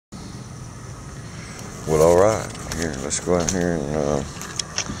Well, alright. Here, let's go out here and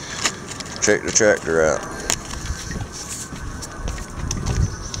check the tractor out.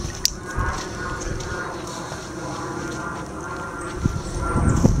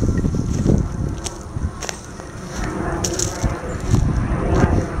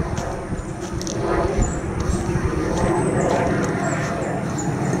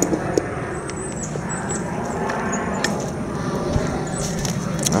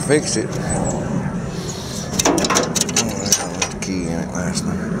 I fixed it. Oh, I left the key in it last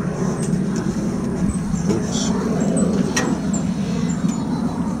night. Oops.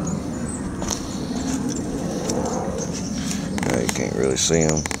 Now you can't really see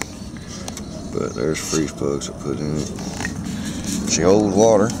them, but there's freeze plugs I put in it. She holds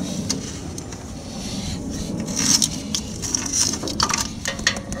water.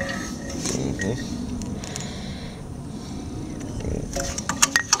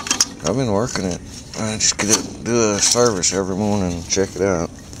 I've been working it. I just do a service every morning and check it out.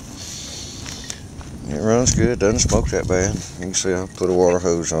 It runs good, doesn't smoke that bad. You can see I put a water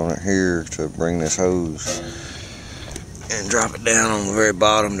hose on it here to bring this hose and drop it down on the very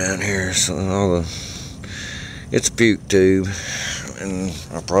bottom down here. So it's a puke tube, and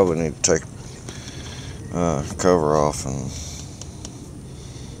I probably need to take cover off, and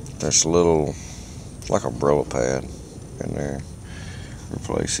there's a little, like a umbrella pad in there.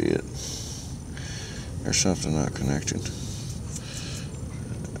 Replace it. There's something not connected.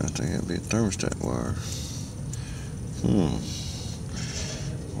 I think it'd be a thermostat wire.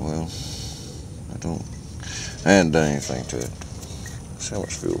 Well, I hadn't done anything to it. Let's see how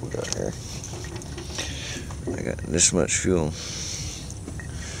much fuel we got here. I got this much fuel.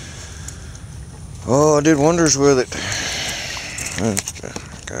 Oh, I did wonders with it.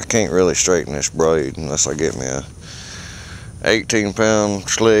 I can't really straighten this blade unless I get me a 18-pound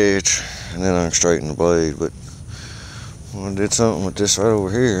sledge, and then I can straighten the blade. But when I did something with this right over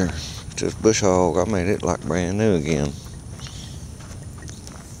here, this bush hog, I made it like brand new again.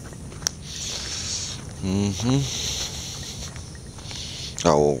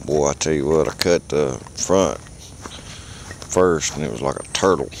 Oh boy, I tell you what, I cut the front first, and it was like a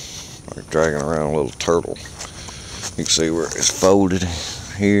turtle, like dragging around a little turtle. You can see where it's folded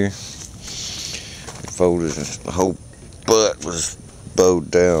here. It folded, the whole butt was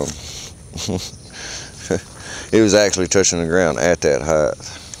bowed down. It was actually touching the ground at that height.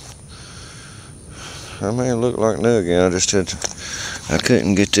 I mean, it looked like new again. I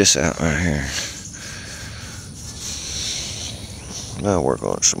couldn't get this out right here. I'll work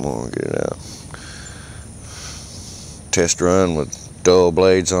on it some more and get it out. Test run with dull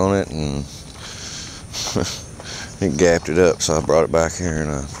blades on it, and it gapped it up, so I brought it back here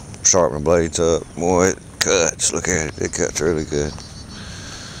and I sharpened the blades up. Boy, it cuts. Look at it. It cuts really good.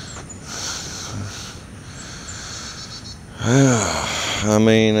 I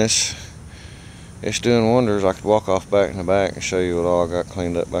mean, it's doing wonders. I could walk off back in the back and show you what all I got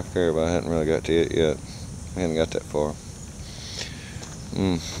cleaned up back there, but I hadn't really got to it yet. I hadn't got that far.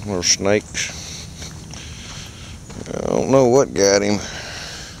 Little snakes. I don't know what got him.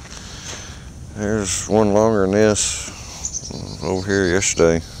 There's one longer than this over here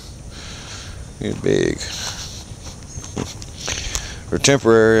yesterday. He's big. For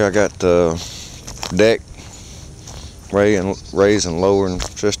temporary, I got the deck raise and lowering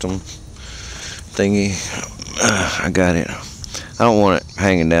system thingy. I got it. I don't want it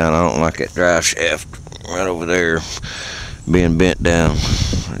hanging down. I don't like that drive shaft right over there being bent down.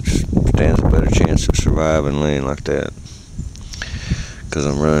 It stands a better chance of surviving laying like that, because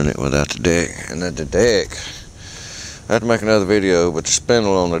I'm running it without the deck. And then the deck, I have to make another video, but the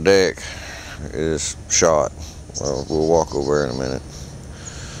spindle on the deck is shot. Well, we'll walk over there in a minute.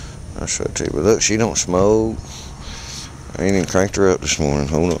 I'll show it to you. But look, she don't smoke. I ain't even cranked her up this morning.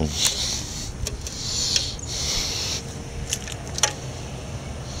 Hold on.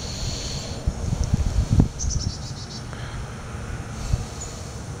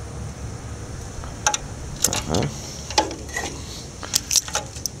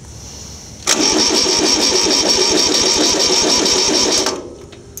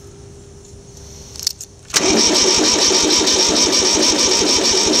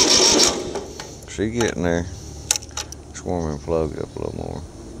 She getting there. Swarming plugged up a little more.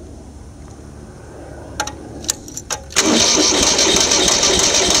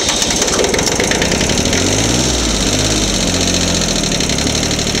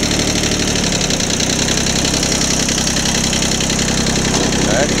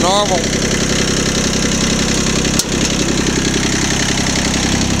 That's normal.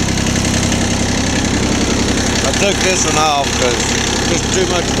 I took this one off because just too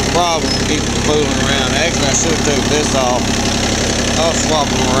much of a problem to keep them fooling around. Actually, I should have took this off. I'll swap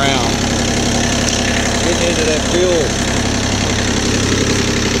them around. Getting into that fuel.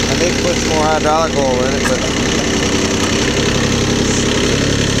 I need to put some more hydraulic oil in it, but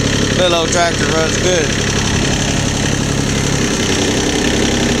little old tractor runs good.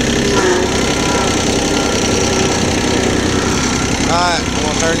 Alright, I'm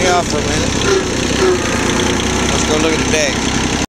going to turn you off for a minute. Let's go look at the deck.